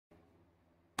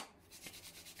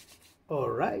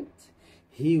Alright,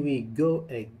 here we go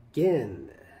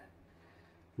again.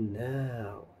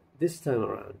 Now, this time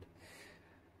around,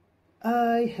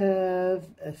 I have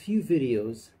a few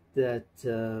videos that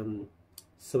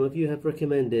some of you have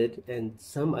recommended and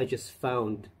some I just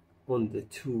found on the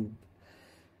tube.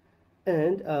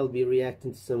 And I'll be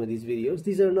reacting to some of these videos.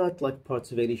 These are not like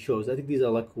parts of any shows. I think these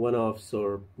are like one-offs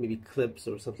or maybe clips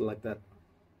or something like that.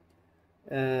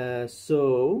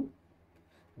 So,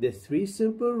 the 3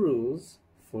 simple rules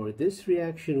for this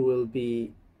reaction will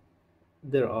be,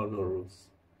 there are no rules.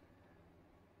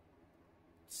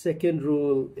 Second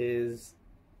rule is,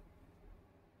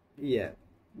 yeah,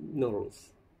 no rules.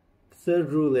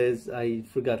 Third rule is, I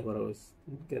forgot what I was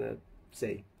gonna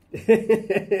say.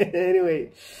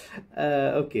 Anyway,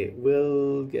 okay,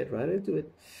 we'll get right into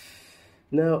it.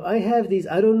 Now, I have these,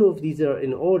 I don't know if these are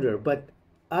in order, but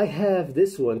I have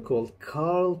this one called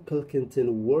Karl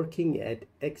Pilkington working at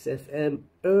XFM,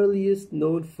 earliest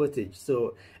known footage.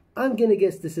 So I'm gonna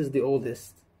guess this is the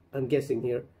oldest. I'm guessing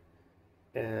here.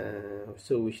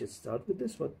 So we should start with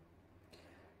this one.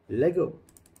 Lego.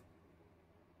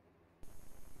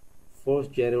 4th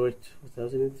January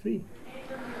 2003.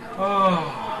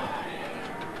 Oh.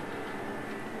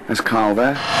 There's Karl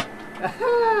there.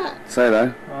 Say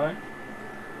hello. Alright.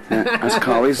 Yeah, that's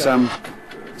Karl. He's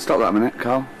stop that a minute,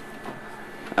 Karl.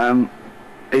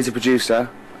 He's a producer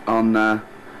on the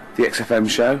XFM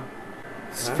show.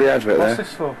 It's the advert there. What's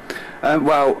this for?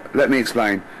 Well, let me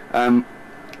explain.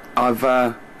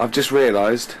 I've just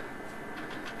realised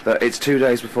that it's 2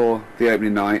 days before the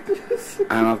opening night,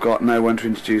 and I've got no one to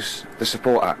introduce the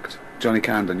support act, Johnny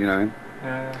Camden, you know him.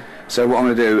 Yeah. So what I'm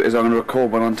going to do is I'm going to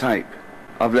record one on tape.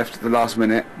 I've left at the last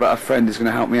minute, but a friend is going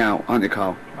to help me out, aren't you,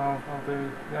 Karl? I'll do,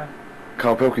 yeah.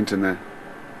 Karl Pilkington there.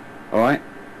 Alright?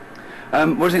 What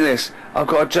do you think of this? I've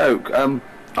got a joke. I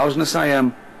was going to say, I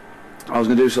was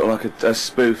going to do sort of like a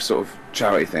spoof sort of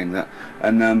charity thing, that,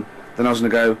 and then I was going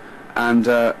to go,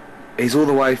 and he's all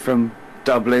the way from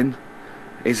Dublin.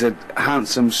 He's a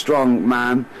handsome, strong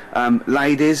man.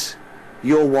 Ladies,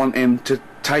 you'll want him to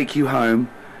take you home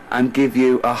and give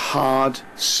you a hard,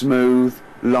 smooth,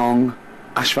 long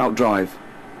asphalt drive.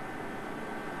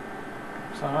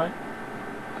 Is that right?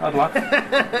 I'd laugh.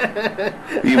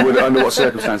 You would, under what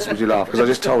circumstances would you laugh? Because I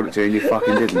just told it to you and you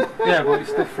fucking didn't. Yeah, but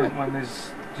it's different when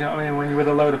there's, do you know what I mean? When you're with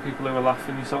a load of people who are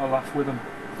laughing, you sort of laugh with them.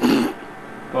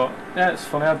 But yeah, it's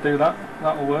funny. I'd do that.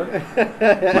 That'll work.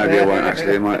 Maybe I won't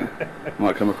actually. It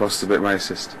might come across as a bit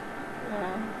racist.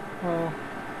 Well,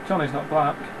 Johnny's not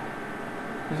black,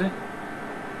 is he?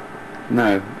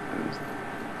 No.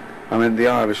 I mean the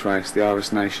Irish race, the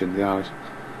Irish nation, the Irish.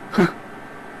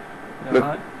 Yeah, look,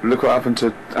 right. Look what happened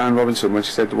to Anne Robinson when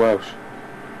she said the Welsh.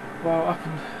 Well, what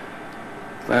happened?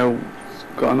 They all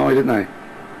got annoyed, didn't they?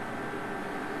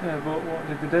 Yeah, but what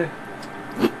did they do?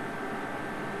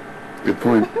 Good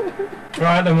point.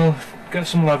 Right, then we'll get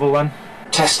some level then.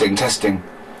 Testing.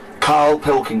 Karl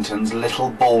Pilkington's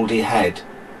little baldy head.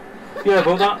 Yeah,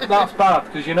 but that's bad,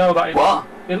 because you know that What?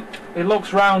 it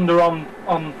looks rounder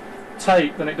on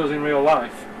tape than it does in real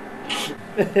life.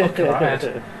 Look at that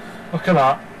head. Look at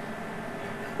that.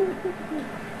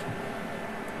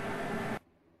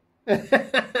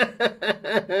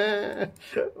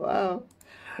 Wow.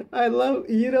 I love,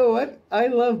 you know what? I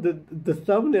love the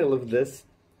thumbnail of this.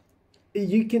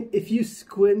 You can, if you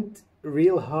squint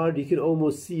real hard, you can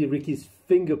almost see Ricky's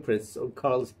fingerprints on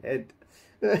Karl's head.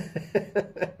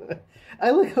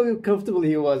 I like how comfortable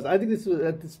he was. I think this was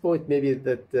at this point maybe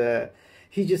that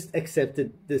he just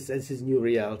accepted this as his new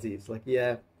reality. It's like,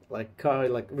 yeah, like Karl,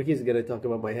 like Ricky's gonna talk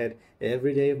about my head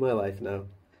every day of my life now,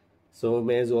 so I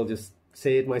may as well just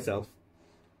say it myself.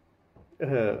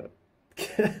 That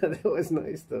was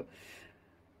nice though.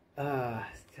 Ah,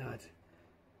 God.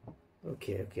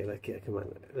 Okay, come on.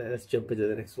 Let's jump into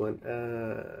the next one.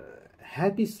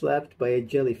 Happy slapped by a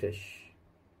jellyfish.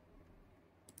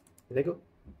 There you go.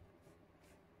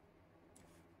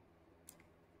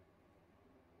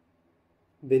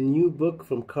 The new book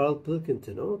from Karl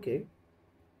Pilkington. Oh, okay.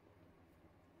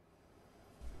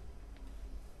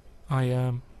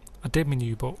 I did my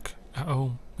new book at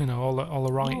home. You know, all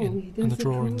the writing and the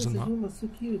drawings and that. Oh, that's so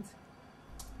cute.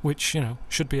 Which, you know,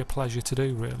 should be a pleasure to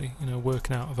do, really, you know,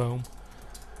 working out of home.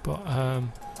 But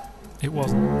it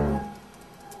wasn't.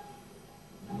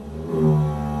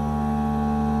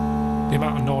 The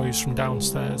amount of noise from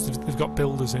downstairs, they've got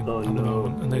builders in at the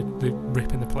moment, and they're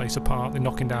ripping the place apart, they're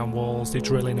knocking down walls, they're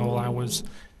drilling all hours.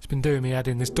 It's been doing me head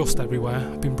in, there's dust everywhere,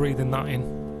 I've been breathing that in,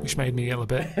 which made me ill a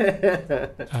bit.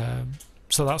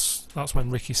 So that's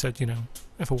when Ricky said, you know,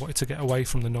 if I wanted to get away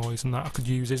from the noise and that, I could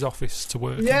use his office to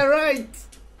work Yeah, in. right!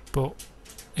 But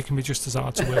it can be just as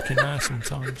hard to work in there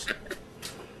sometimes.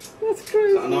 That's crazy.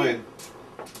 Is that annoying?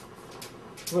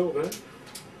 A little bit.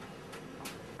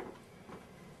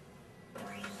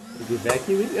 Is it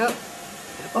vacuuming? Yeah.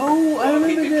 Oh, I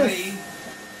remember this. Clean.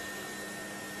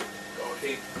 Gotta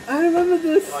keep I remember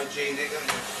this. hygienic, don't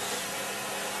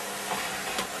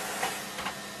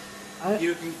you? You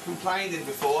were complaining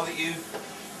before that you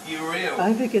were ill.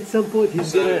 I think at some point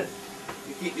he's So, gonna.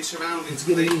 you keep your surroundings He's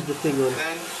gonna clean, use the thing on.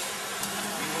 then you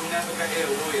will never get ill,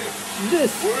 will you?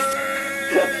 This.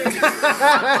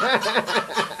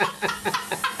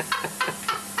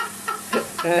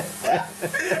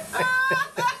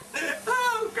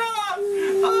 Oh God!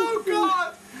 Oh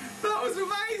God! That was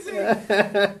amazing!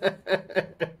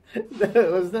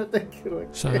 Was that the killer?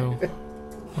 So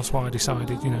that's why I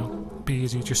decided, you know, it'd be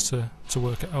easier just to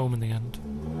work at home in the end.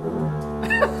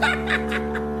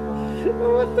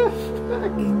 What the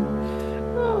fuck?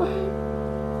 Oh.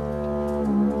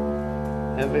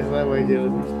 Every time I hear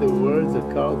the words of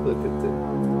Karl look at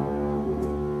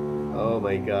them. Oh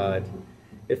my God.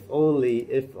 If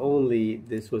only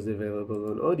this was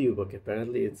available on audiobook.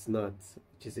 Apparently it's not,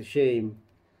 which is a shame,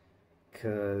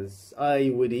 because I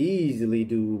would easily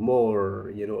do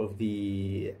more, you know, of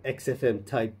the XFM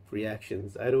type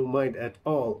reactions. I don't mind at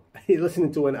all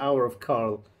listening to an hour of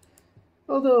Karl.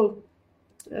 Although,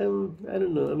 I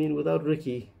don't know. I mean, without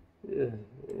Ricky,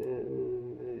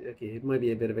 okay, it might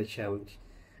be a bit of a challenge.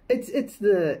 It's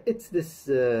the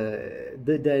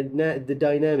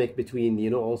dynamic between, you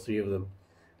know, all three of them.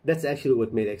 That's actually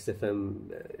what made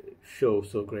XFM show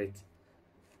so great.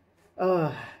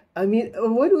 I mean,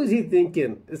 what was he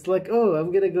thinking? It's like, oh,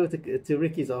 I'm gonna go to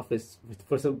Ricky's office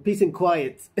for some peace and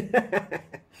quiet.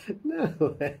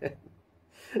 No.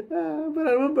 But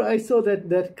I remember I saw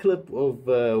that clip of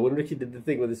when Ricky did the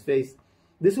thing with his face.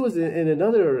 This was in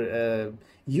another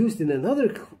used in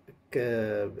another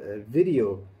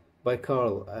video by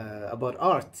Karl about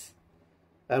art.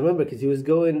 I remember because he was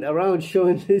going around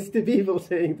showing this to people,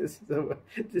 saying this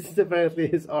is apparently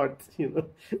his art. You know,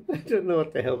 I don't know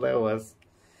what the hell that was.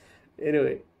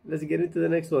 Anyway, let's get into the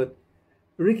next one.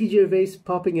 Ricky Gervais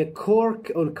popping a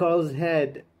cork on Karl's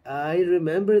head. I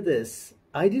remember this.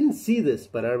 I didn't see this,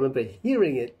 but I remember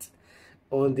hearing it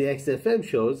on the XFM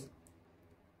shows.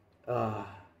 I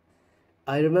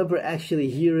remember actually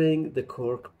hearing the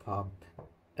cork pop.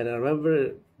 And I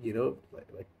remember, you know,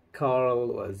 like Karl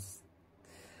was...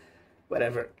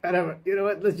 Whatever. You know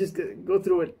what? Let's just go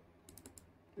through it.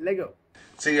 Lego.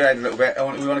 See your head a little bit. We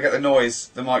want to get the noise,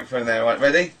 the microphone there. Right,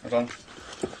 ready? Hold on.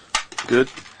 Good.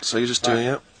 So you're just doing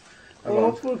it?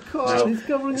 Oh, poor Karl. He's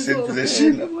covering his own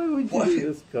position. head. Why would you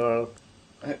do this, Karl?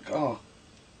 Oh.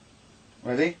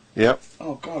 Ready? Yep.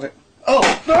 Oh, God. Oh,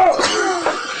 no!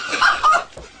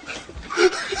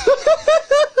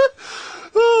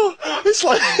 Oh,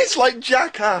 it's like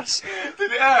Jackass.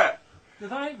 Did it hurt? Did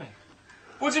that hit me?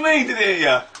 What do you mean, did it hit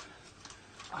you?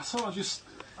 I sort of just...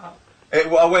 It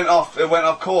went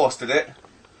off course, did it?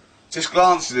 Just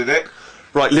glanced at it.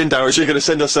 Right, Lindauer, you're going to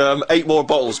send us 8 more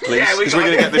bottles, please, Yeah, because we're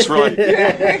going to get this right.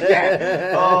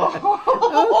 Yeah. Oh.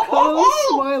 Oh, Karl's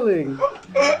smiling.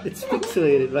 It's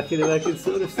pixelated. I can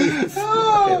sort of see his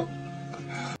smile.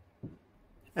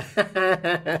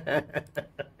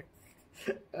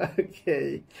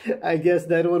 Okay, I guess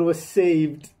that one was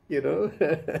saved, you know.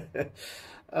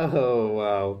 Oh,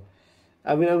 wow.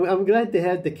 I mean, I'm glad they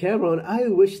had the camera on. I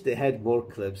wish they had more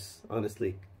clips,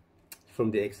 honestly,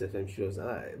 from the XFM shows.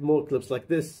 More clips like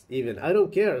this, even. I don't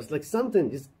care. It's like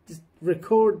something. Just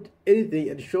record anything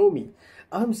and show me.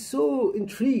 I'm so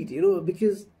intrigued, you know,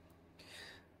 because,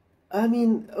 I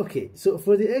mean, okay, so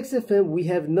for the XFM, we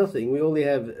have nothing. We only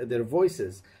have their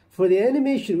voices. For the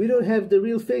animation, we don't have the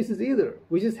real faces either.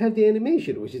 We just have the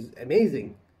animation, which is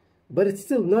amazing. But it's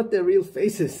still not their real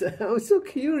faces. I'm so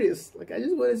curious. Like, I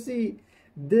just want to see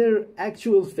their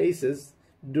actual faces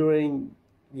during,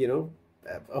 you know,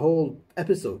 a whole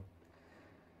episode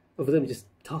of them just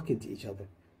talking to each other.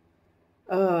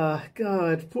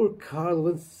 God, poor Karl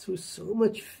went through so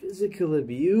much physical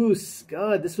abuse.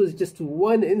 God, this was just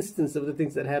one instance of the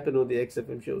things that happened on the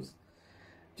XFM shows.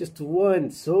 Just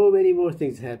one. So many more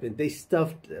things happened. They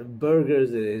stuffed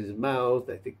burgers in his mouth.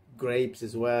 I think grapes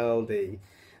as well. I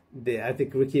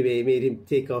think Ricky made him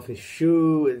take off his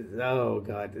shoe. Oh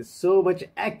God, there's so much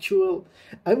actual.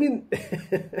 I mean,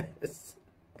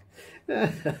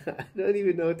 I don't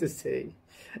even know what to say.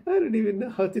 I don't even know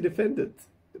how to defend it.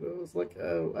 You know, it's like,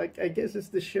 I guess it's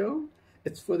the show.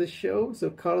 It's for the show, so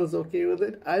Karl's okay with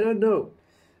it. I don't know.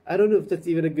 I don't know if that's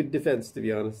even a good defense, to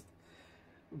be honest.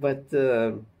 But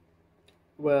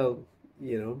well,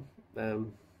 you know,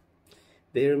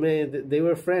 they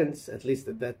were friends, at least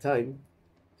at that time.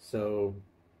 So,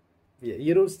 yeah,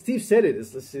 you know, Steve said it. He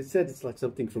said it's like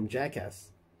something from Jackass.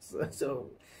 So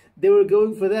they were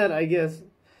going for that, I guess,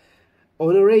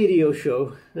 on a radio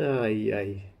show. Ay,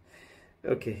 ay.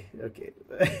 Okay.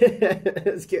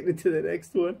 Let's get into the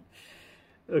next one.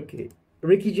 Okay.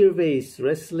 Ricky Gervais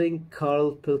wrestling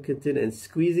Karl Pilkington and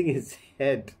squeezing his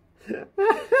head.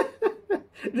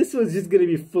 This one's just gonna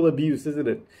be full abuse, isn't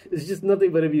it? It's just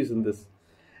nothing but abuse in this.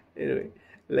 Anyway,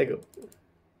 Lego.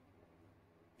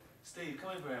 Steve,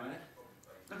 come over here a minute.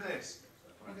 Look at this.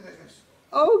 Look at this.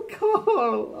 Oh,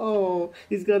 Karl! Oh,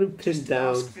 he's got him pinned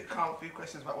down. Ask Karl a few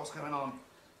questions about what's going on.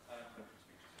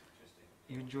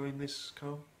 You enjoying this,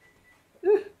 Carl?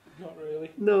 Not really.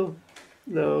 No.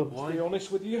 To be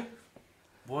honest with you.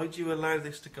 Why do you allow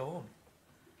this to go on?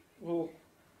 Well,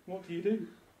 what do you do?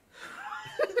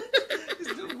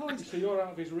 So you're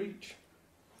out of his reach.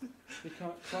 He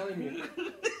can't climb you.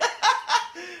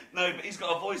 No, but he's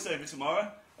got a voiceover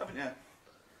tomorrow, haven't you?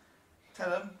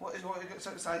 Tell him what you got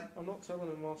to say. I'm not telling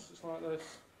him whilst it's like this.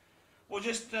 Well,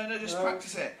 just No.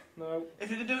 practice it. No, If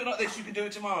you can do it like this, you can do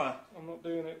it tomorrow. I'm not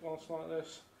doing it whilst like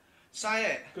this. Say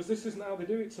it. Because this isn't how they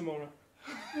do it tomorrow.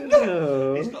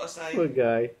 No. He's got to say Poor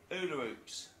guy. hula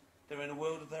hoops. They're in a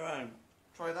world of their own.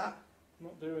 Try that. I'm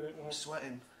not doing it I'm whilst...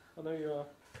 sweating. I know you are.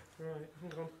 Right,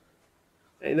 hang on.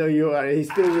 I know you are. He's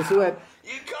feeling the sweat.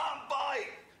 You can't bite.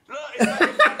 Look, it's like a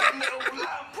fucking little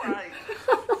lamprey.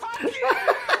 Fuck you!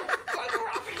 Like a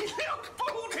fucking little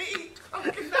baldy.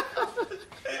 Fucking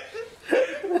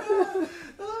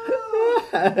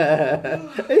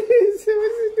What's he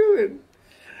doing?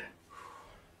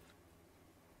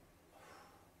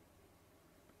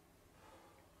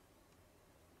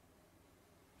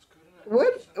 It's good, isn't it?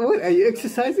 What? Are you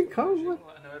exercising, Karl? What?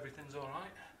 I know everything's alright.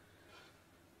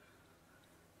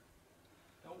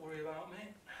 Don't worry about me.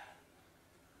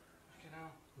 Fucking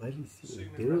hell. What is he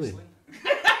Assuming doing? wrestling.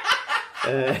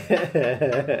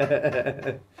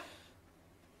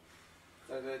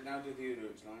 So now do the hula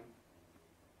hoops line.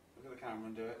 Look at the camera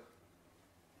and do it.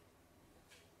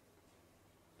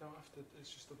 Don't have to,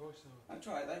 it's just the voiceover. I'll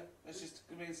try it though. Let's just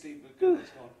give me and Steve a go. Let's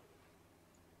go on.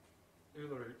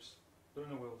 Hula hoops. They're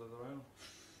in a world of their own.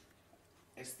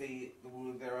 It's the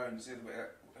world of their own. It's a bit of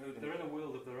hula. They're in a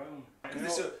world of their own.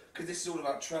 Because this is all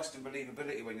about trust and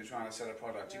believability when you're trying to sell a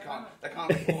product. You Yeah. can't. They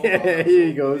can't. Here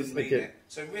he goes, Really okay. mean it.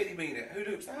 So really mean it. Hula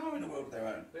hoops. They are in a world of their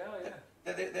own. They are, yeah.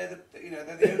 They're the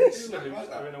only Hula snack hoops like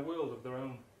are that. in a world of their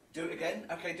own. Do it again.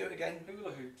 Okay, do it again.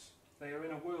 Hula hoops. They are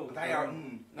in a world of They their are.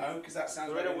 own. No, because that sounds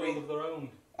They're in very a world weak. of their own.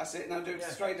 That's it. Now do it Yeah,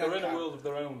 straight down. they're in a Cam. world of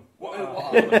their own. What Hula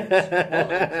are hoops.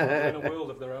 They're in a world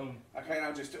of their own. Okay,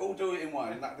 now just all do it in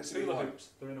one. This will be Hula one. hoops.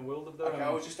 They're in a world of their Okay, I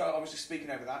own. was just speaking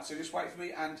over that. So just wait for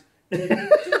me and Hula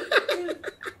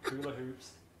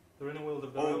hoops. They're in a world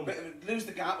of their own. lose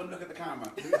the gap and look at the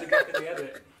camera. Lose the gap in the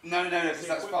edit. No, because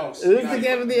that's false. Lose No. the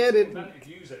gap in the edit. Invented,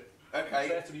 use it. It's Okay.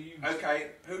 there to be used. Okay,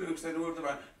 hula hoops, they're in the world of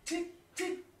their own. Tick,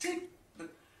 tick, tick.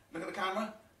 Look at the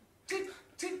camera. Tick,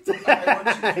 tick. Okay, 1,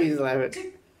 2, 3. He's laughing.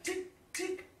 Tick, tick,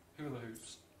 tick. Hula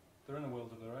hoops. They're in a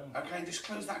world of their own. Okay, just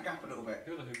close that gap a little bit.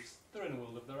 Hula hoops. They're in a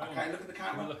world of their own. Okay, look at the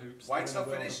camera. Hula hoops. Wait They're till in a I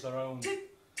world finish. of their own. Tick,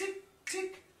 tick,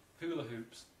 tick. Hula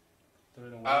hoops. They're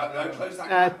in a world of No, their own. close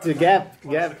that To gap. gap.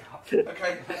 Close the gap.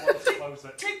 Okay. Close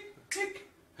it. Tick, tick.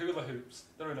 Hula hoops.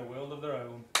 They're in a world of their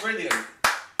own. Brilliant.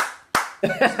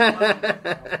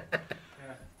 Yeah.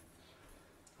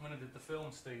 When I did the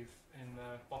film, Steve, in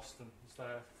Boston, as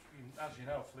you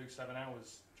know, I flew 7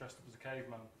 hours dressed up as a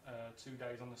caveman. 2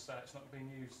 days on the set. It's not been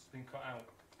used. It's been cut out.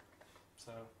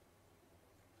 So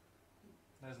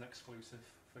there's an exclusive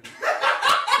for you.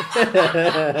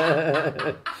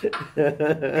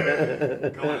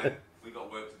 Go on in. We've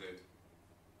got work to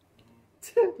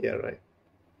do. Yeah, right.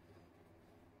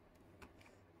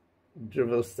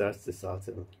 Dribble starts to sort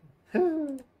him.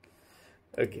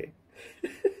 Okay.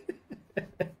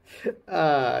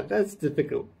 That's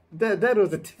typical. That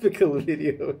was a typical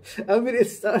video. I mean, it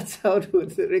starts out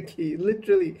with Ricky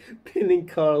literally pinning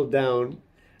Karl down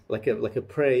like a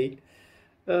prey.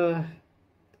 Yeah,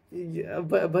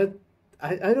 but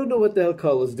I don't know what the hell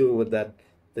Karl was doing with that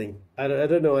thing. I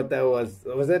don't know what that was.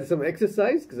 Was that some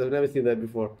exercise? Because I've never seen that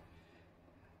before.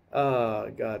 Oh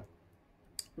God.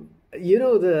 You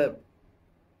know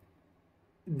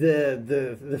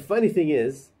the funny thing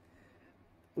is,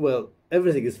 well,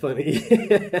 everything is funny,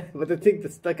 but the thing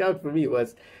that stuck out for me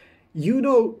was,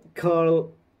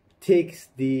 Karl takes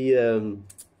the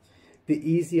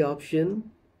easy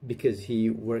option because he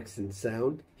works in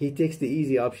sound. He takes the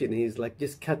easy option and he's like,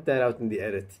 just cut that out in the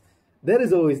edit. That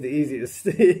is always the easiest.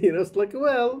 It's like,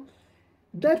 well,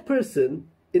 that person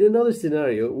in another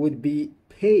scenario would be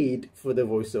paid for the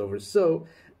voiceover. So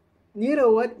you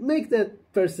know what? Make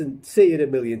that person say it a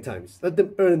million times. Let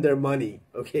them earn their money,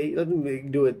 okay? Let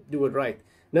them do it right.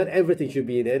 Not everything should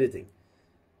be in editing.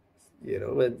 You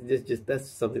know, but just that's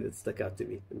something that stuck out to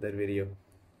me in that video.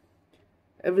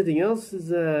 Everything else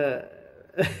is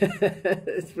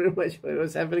it's pretty much what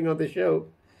was happening on the show.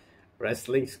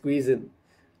 Wrestling squeezing.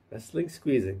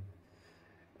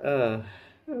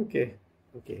 Okay.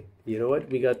 You know what?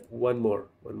 We got one more.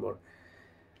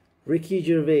 Ricky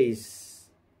Gervais.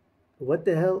 What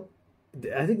the hell?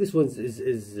 I think this one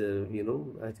is you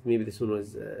know, I think maybe this one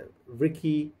was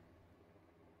Ricky,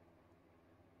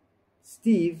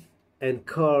 Steve, and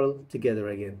Karl together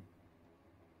again.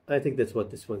 I think that's what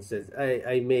this one says.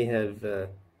 I may have.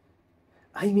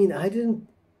 I mean, I don't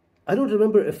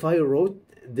remember if I wrote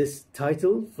this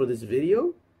title for this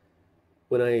video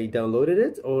when I downloaded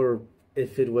it, or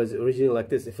if it was originally like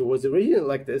this. If it was originally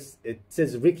like this, it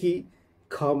says Ricky,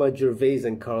 comma, Gervais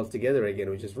and Karl together again,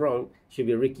 which is wrong. It should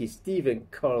be Ricky, Steve,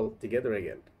 and Karl together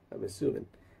again, I'm assuming.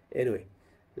 Anyway,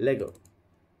 Lego.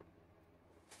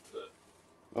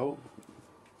 Oh,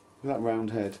 that round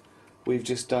head. We've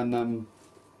just done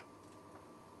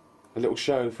a little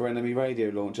show for Enemy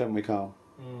Radio launch, haven't we, Karl?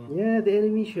 Yeah, the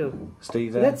enemy show.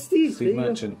 Steve there. That's Steve. Steve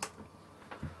Merchant.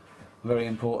 Very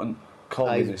important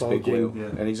cog in this big wheel. Yeah.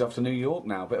 And he's off to New York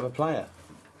now, bit of a player.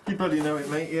 You bloody know it,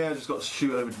 mate. Yeah, I just got to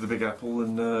shoot over to the Big Apple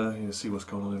and you know, see what's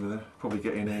going on over there. Probably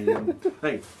getting a...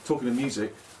 hey, talking of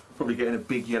music, probably getting a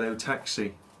big yellow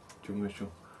taxi, Jimmy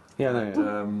Mitchell. Yeah,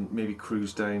 no. And maybe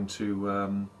cruise down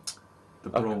to the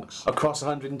Bronx. Across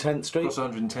 110th Street?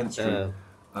 Across 110th Street.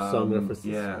 Song references.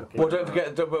 Yeah. Okay. Well, don't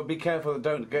forget, be careful,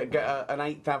 don't get an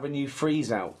 8th Avenue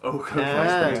freeze out. Oh,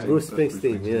 Bruce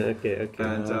Springsteen. Yeah, okay.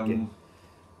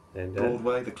 And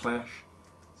Broadway, The Clash.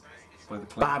 By the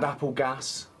Clash. Bad Apple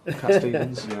Gas, Cat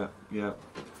Stevens. Yeah.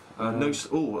 I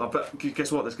bet.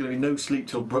 Guess what? There's going to be no sleep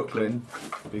till Brooklyn.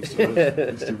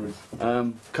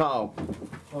 Karl,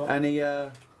 any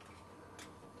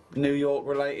New York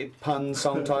related pun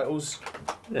song titles?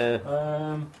 New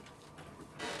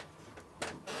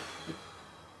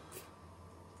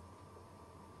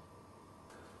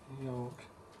York.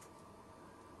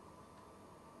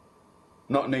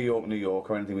 Not New York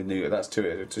or anything with New York. That's too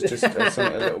it. Just something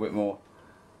a little bit more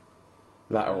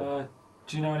lateral.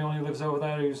 Do you know anyone who lives over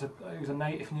there who's a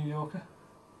native New Yorker?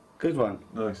 Good one.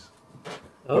 Nice.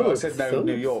 Well, I said no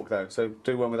New York though, so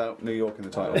do one without New York in the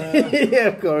title. Yeah,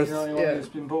 of course. Do you know anyone who's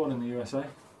been born in the USA?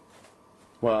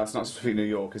 Well, that's not specifically New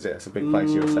York, is it? It's a big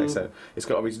place, USA, so it's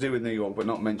got to be to do with New York, but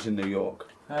not mention New York.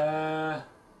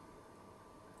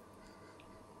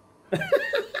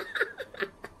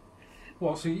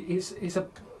 Well, so he's a.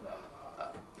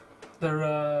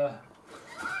 They're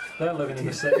living in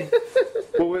the city.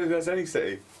 Well, that's any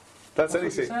city. That's any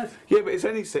city. Yeah, but it's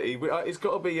any city. It's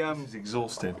got to be. This is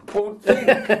exhausting. Well, think.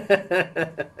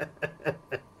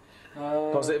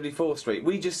 Positively 4th Street.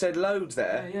 We just said loads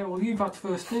there. Yeah. Well, you've had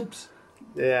first dibs.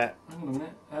 Yeah. Hang on a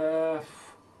minute.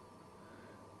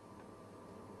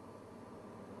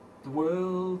 The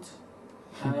world.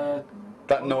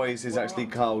 That noise is actually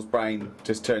Karl's brain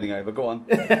just turning over. Go on.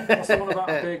 What's the one about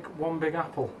one big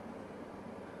apple?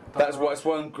 That's what's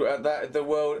one. That the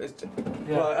world is.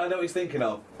 Yeah. Well, I know what he's thinking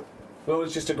of. The world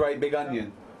is just a great big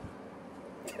onion.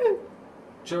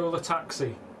 Joe the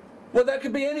taxi. Well, that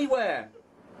could be anywhere.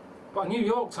 But a New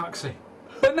York taxi.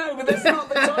 But that's not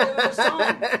the title of the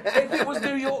song. If it was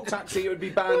New York Taxi, it would be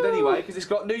banned anyway because it's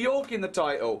got New York in the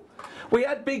title. We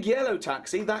had Big Yellow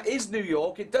Taxi. That is New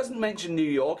York. It doesn't mention New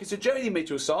York. It's a Joni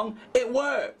Mitchell song. It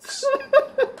works.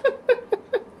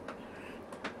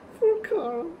 Poor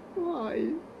Karl.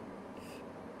 Why?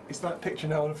 Is that picture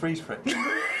now on a freeze frame? What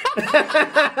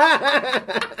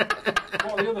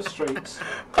are the other streets?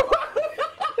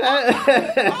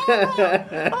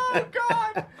 Oh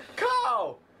God,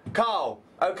 Karl.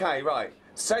 Okay, right.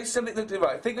 Say something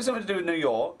right. Think of something to do with New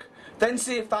York. Then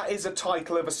see if that is a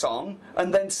title of a song,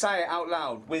 and then say it out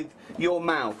loud with your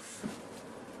mouth.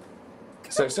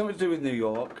 So something to do with New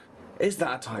York. Is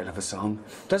that a title of a song?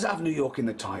 Does it have New York in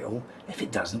the title? If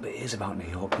it doesn't, but it is about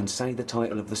New York, then say the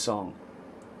title of the song.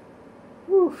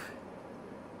 Oof.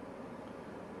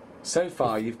 So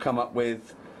far, you've come up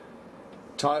with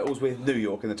titles with New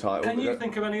York in the title. Can you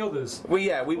think of any others? Well,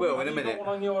 yeah, we will in a minute. Got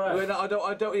one on your head? I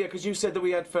don't. Yeah, because you said that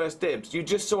we had first dibs. You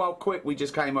just saw how quick we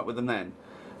just came up with them then.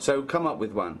 So come up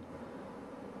with one.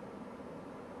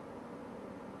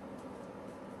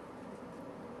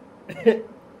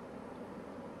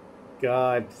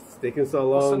 God, it's taking so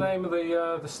long. What's the name of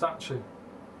the statue?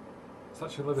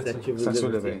 Statue of Liberty. Statue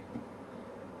of Liberty.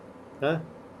 Huh?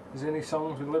 Is there any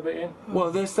songs with Liberty in?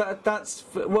 Well, there's that. That's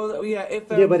well, yeah.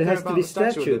 If Yeah, but it has to about be the Statue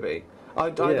of statue. Liberty.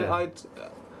 I'd let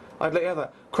you have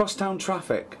that. Crosstown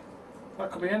traffic.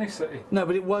 That could be any city. No,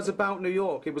 but it was about New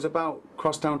York. It was about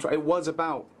crosstown traffic. It was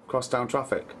about crosstown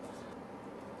traffic.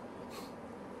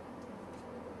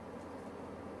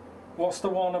 What's the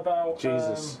one about...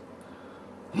 Jesus.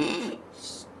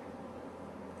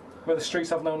 Where the streets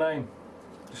have no name?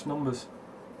 Just numbers.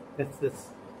 That's...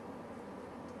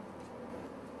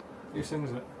 Who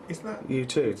sings it? Isn't that? You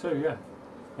too. Too, yeah.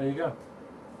 There you go.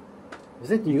 Is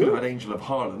that You New could have York? had Angel of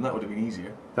Harlem. That would have been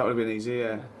easier. That would have been easy,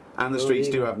 yeah. And the Oh, streets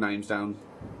there do you go. have names down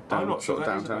I'm not sure sort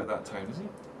that of is downtown. about that town, is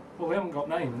it? Well, they haven't got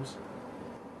names.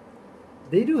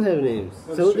 They do have names. The Some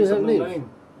of them streets have no names. name.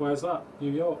 Where's that?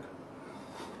 New York.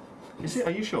 Is it?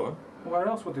 Are you sure? Where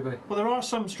else would they be? Well, there are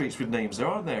some streets with names, there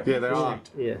aren't there? Yeah, there are.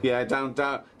 Yeah. Yeah, down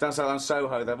south on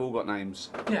Soho, they've all got names.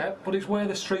 Yeah, but it's where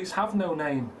the streets have no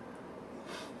name.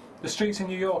 The streets in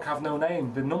New York have no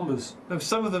name. They're numbers. No,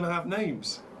 some of them have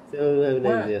names. Some of them have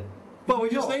Where? names, yeah. Well, we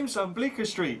just York. named some. Bleecker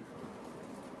Street.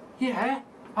 Yeah,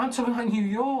 I'm talking about New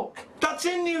York. That's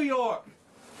in New York!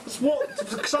 That's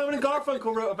what Simon and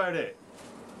Garfunkel wrote about it.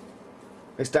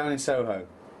 It's down in Soho,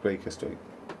 Bleecker Street.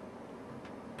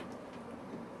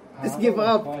 Just give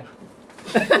up. Bye.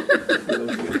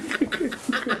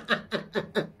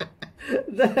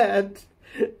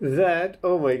 That,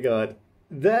 oh my god.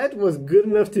 That was good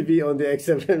enough to be on the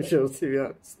XFM show, to be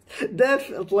honest. That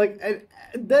felt like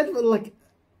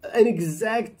an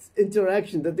exact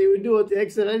interaction that they would do on the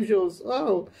XFM shows.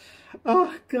 Oh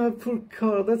god, poor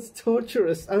Karl, that's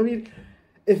torturous. I mean,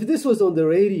 if this was on the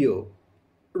radio,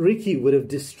 Ricky would have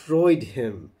destroyed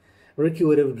him. Ricky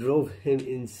would have drove him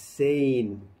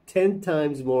insane 10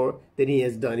 times more than he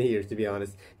has done here, to be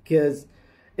honest. Because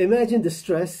imagine the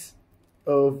stress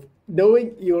of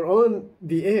knowing you're on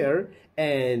the air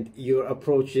and you're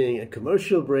approaching a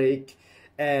commercial break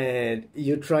and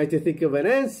you try to think of an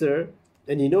answer,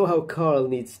 and you know how Karl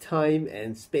needs time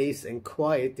and space and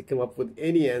quiet to come up with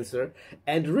any answer,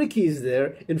 and Ricky's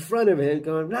there in front of him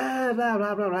going blah blah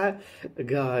blah blah blah.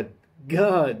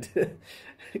 God,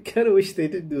 I kind of wish they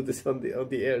did do this on the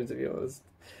air, to be honest.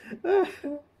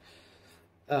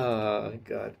 Oh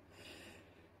God.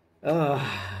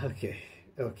 Okay,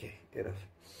 enough.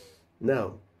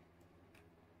 Now,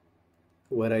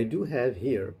 what I do have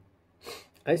here,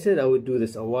 I said I would do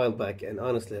this a while back, and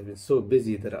honestly, I've been so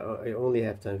busy that I only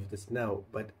have time for this now.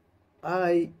 But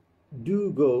I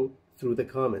do go through the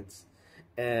comments,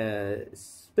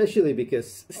 especially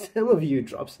because some of you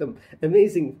drop some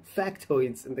amazing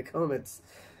factoids in the comments.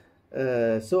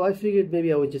 So I figured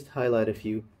maybe I would just highlight a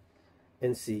few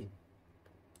and see.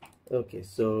 Okay,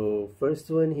 so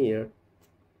first one here.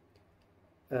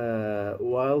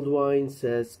 Wild Wine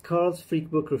says Karl's freak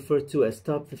book, referred to as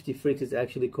Top 50 Freaks, is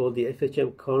actually called the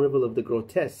FHM Carnival of the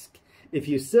Grotesque. If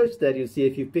you search that, you'll see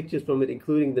a few pictures from it,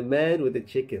 including the man with the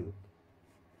chicken.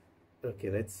 Okay,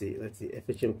 let's see.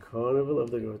 FHM Carnival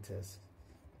of the Grotesque.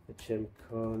 FHM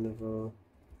Carnival.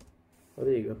 Oh,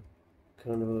 there you go.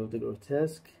 Carnival of the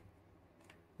Grotesque.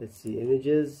 Let's see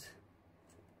images.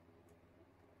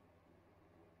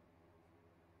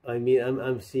 I mean,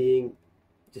 I'm seeing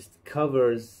just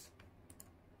covers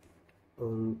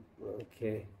on,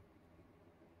 okay.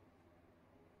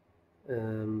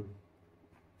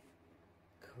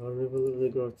 Carnival of the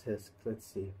Grotesque, let's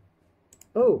see.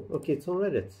 Oh, okay, it's on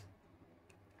Reddit.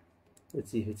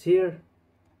 Let's see if it's here.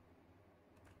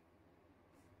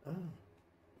 Ah,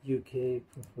 UK,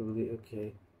 probably,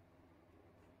 okay.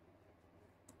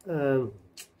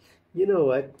 You know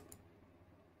what?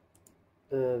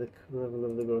 The Carnival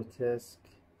of the Grotesque.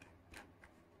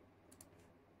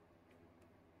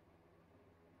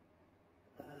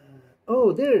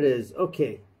 Oh, there it is.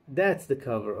 Okay, that's the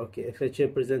cover. Okay,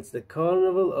 FHM presents the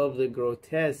Carnival of the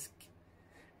Grotesque.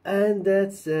 And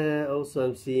that's also,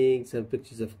 I'm seeing some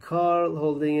pictures of Karl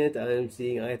holding it. I'm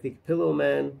seeing, I think, Pillow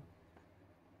Man.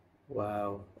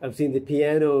 Wow. I'm seeing the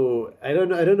piano. I don't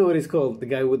know what it's called. The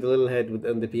guy with the little head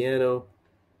on the piano.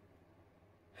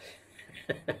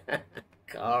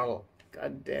 Karl.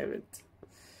 God damn it.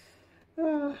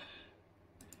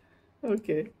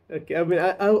 Okay. I mean,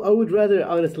 I would rather,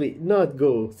 honestly, not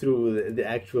go through the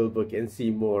actual book and see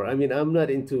more. I mean, I'm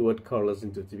not into what Karl is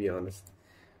into, to be honest.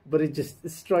 But it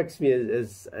strikes me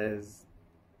as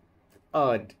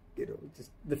odd, you know,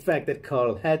 just the fact that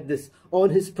Karl had this on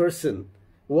his person,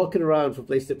 walking around from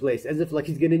place to place, as if like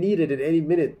he's going to need it at any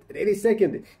minute, at any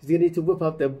second. He's going to need to whip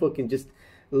out that book and just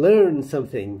learn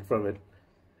something from it.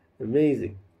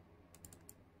 Amazing.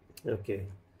 Okay,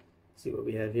 let's see what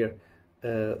we have here.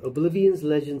 Oblivion's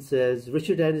Legend says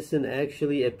Richard Anderson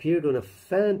actually appeared on a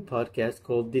fan podcast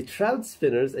called The Trout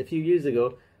Spinners a few years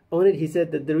ago. On it, he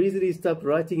said that the reason he stopped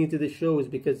writing into the show was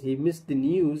because he missed the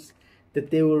news that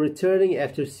they were returning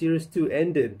after Series 2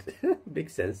 ended.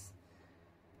 Makes sense.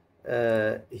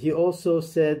 He also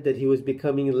said that he was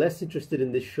becoming less interested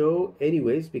in the show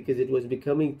anyways because it was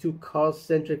becoming too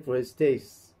Carl-centric for his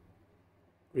tastes.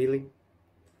 Really?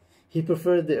 He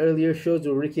preferred the earlier shows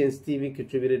where Ricky and Steven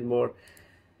contributed more.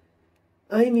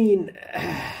 I mean,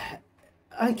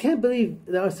 I can't believe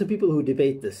there are some people who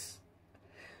debate this.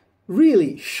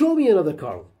 Really, show me another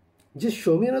Karl. Just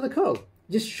show me another Karl.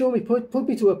 Just show me, put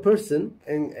me to a person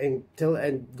and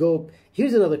go,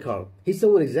 here's another Karl. He's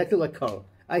someone exactly like Karl.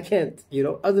 I can't, you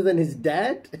know, other than his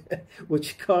dad,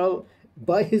 which Karl,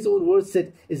 by his own words,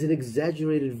 said is an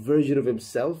exaggerated version of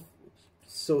himself.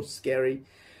 So scary.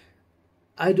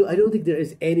 I don't think there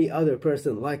is any other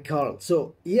person like Karl.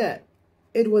 So, yeah,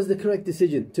 it was the correct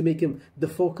decision to make him the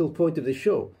focal point of the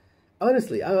show.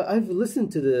 Honestly, I've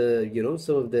listened to the, you know,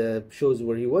 some of the shows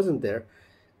where he wasn't there,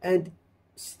 and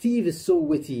Steve is so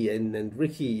witty, and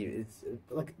Ricky is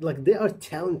like they are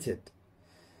talented,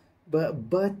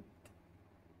 but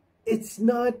it's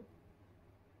not.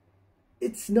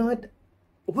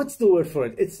 What's the word for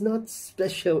it? It's not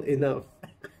special enough.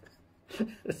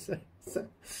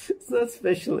 It's not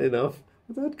special enough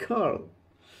without Karl.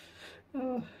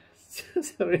 Oh,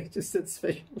 sorry, I just said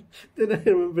special. Then I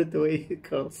remembered the way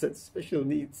Karl said special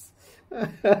needs.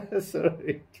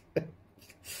 Sorry.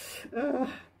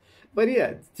 But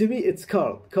yeah, to me, it's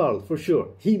Karl. Karl, for sure.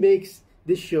 He makes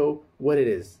this show what it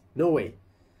is. No way.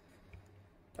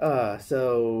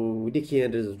 So Dickie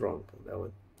Anders is wrong on that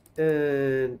one.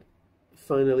 And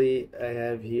finally, I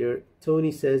have here,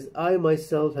 Tony says, I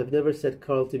myself have never said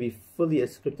Karl to be fully a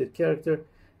scripted character.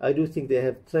 I do think they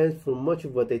have plans for much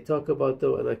of what they talk about,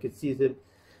 though, and I could see them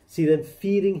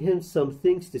feeding him some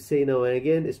things to say now and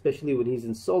again, especially when he's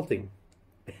insulting.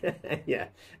 Yeah,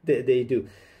 they do.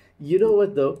 You know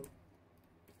what, though?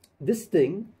 This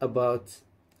thing about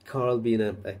Karl being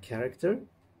a character,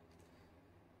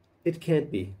 it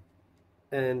can't be.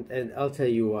 And I'll tell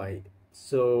you why.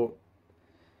 So,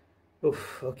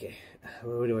 okay,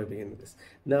 where do I begin with this?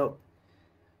 Now,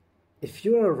 if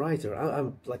you're a writer,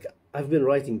 I've been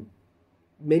writing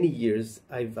many years.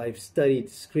 I've studied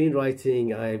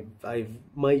screenwriting.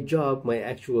 My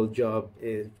actual job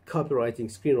is copywriting,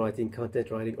 screenwriting,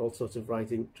 content writing, all sorts of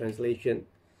writing, translation,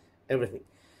 everything.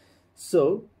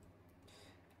 So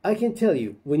I can tell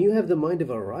you, when you have the mind of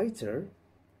a writer,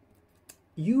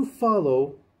 you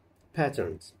follow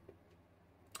patterns.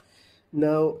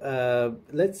 Now,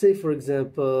 let's say, for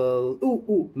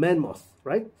example, man moth,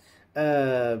 right?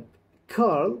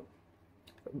 Karl,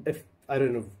 I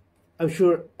don't know, I'm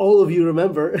sure all of you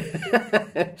remember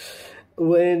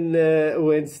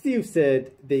when Steve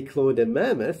said they cloned a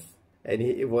mammoth, and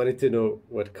he wanted to know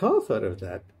what Karl thought of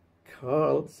that.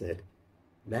 Karl said,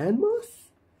 man moth?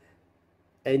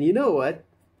 And you know what?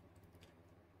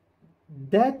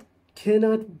 That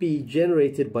cannot be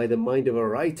generated by the mind of a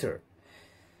writer.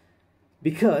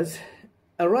 Because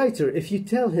a writer, if you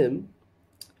tell him,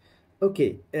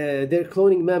 okay, they're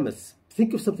cloning mammoths,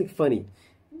 think of something funny.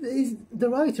 The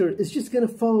writer is just going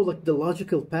to follow like the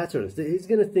logical patterns. He's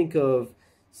going to think of,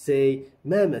 say,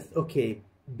 mammoth, okay,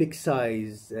 big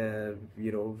size,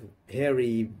 you know,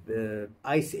 hairy,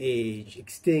 ice age,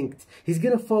 extinct. He's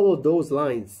going to follow those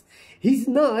lines. He's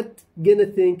not going to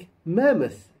think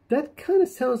mammoth. That kind of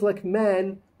sounds like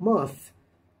man moth,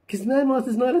 because man moth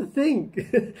is not a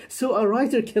thing. So a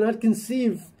writer cannot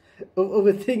conceive of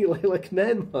a thing like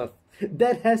man moth.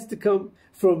 That has to come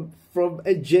from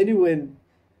a genuine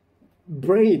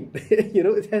brain. You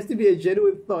know, it has to be a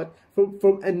genuine thought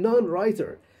from a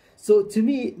non-writer. So to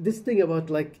me, this thing about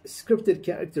like scripted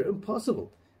character,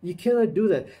 impossible. You cannot do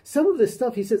that. Some of the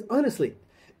stuff he says, honestly,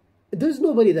 there's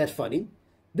nobody that funny.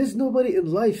 There's nobody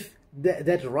in life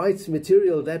that writes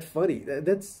material that funny.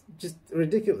 That's just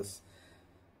ridiculous.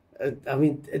 I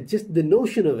mean, just the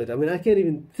notion of it. I mean, I can't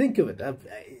even think of it.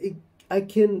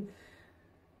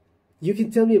 You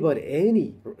can tell me about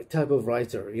any type of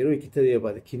writer. You know, you can tell me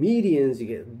about the comedians.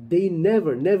 They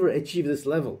never achieve this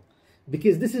level,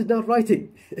 because this is not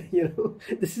writing. You know,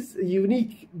 this is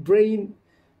unique brain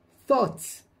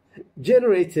thoughts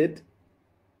generated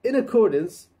in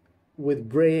accordance with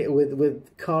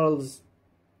Karl's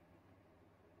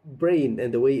brain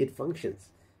and the way it functions.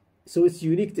 So it's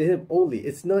unique to him only.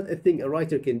 It's not a thing a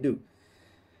writer can do.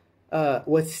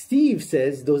 What Steve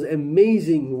says, those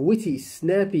amazing, witty,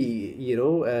 snappy, you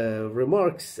know,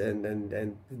 remarks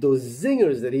and those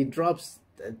zingers that he drops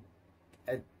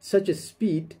at such a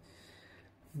speed,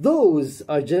 those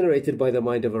are generated by the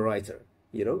mind of a writer,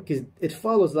 you know, because it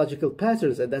follows logical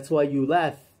patterns, and that's why you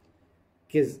laugh,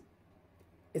 because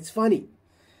It's funny.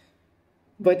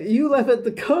 But you laugh at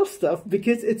the Karl stuff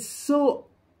because it's so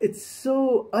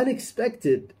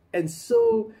unexpected and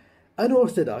so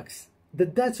unorthodox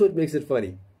that's what makes it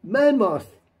funny. Man moth.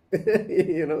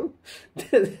 You know,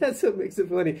 that's what makes it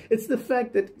funny. It's the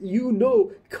fact that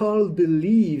Karl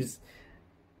believes,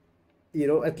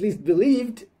 at least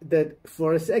believed that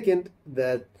for a second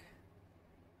that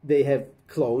they have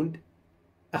cloned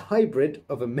a hybrid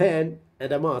of a man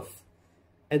and a moth,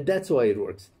 and that's why it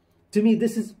works. To me,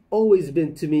 this has always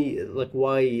been like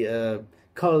why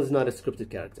Karl is not a scripted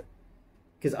character,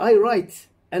 because I write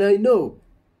and I know.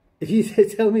 If you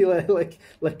tell me like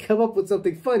come up with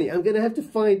something funny, I'm gonna have to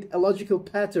find a logical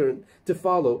pattern to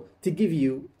follow to give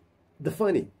you the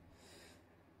funny.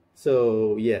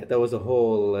 So yeah, that was a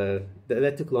whole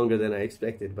that took longer than I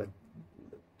expected, but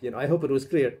I hope it was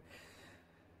clear.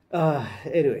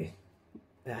 Anyway,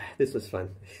 this was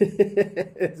fun.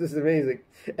 This was amazing.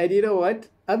 And you know what?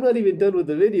 I'm not even done with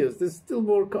the videos. There's still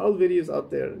more Karl videos out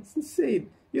there. It's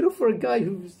insane. For a guy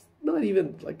who's not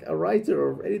even like a writer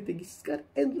or anything, he's got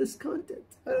endless content.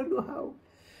 I don't know how.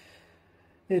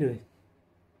 Anyway,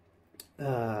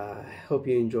 I hope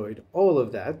you enjoyed all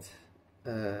of that.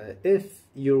 If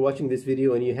you're watching this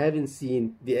video and you haven't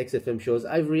seen the XFM shows,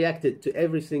 I've reacted to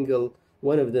every single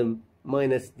one of them,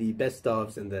 minus the best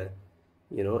ofs and the,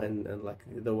 and like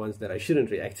the ones that I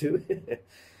shouldn't react to.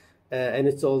 And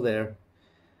it's all there.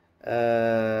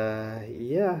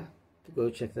 Yeah,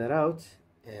 go check that out.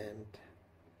 And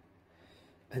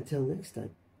until next time.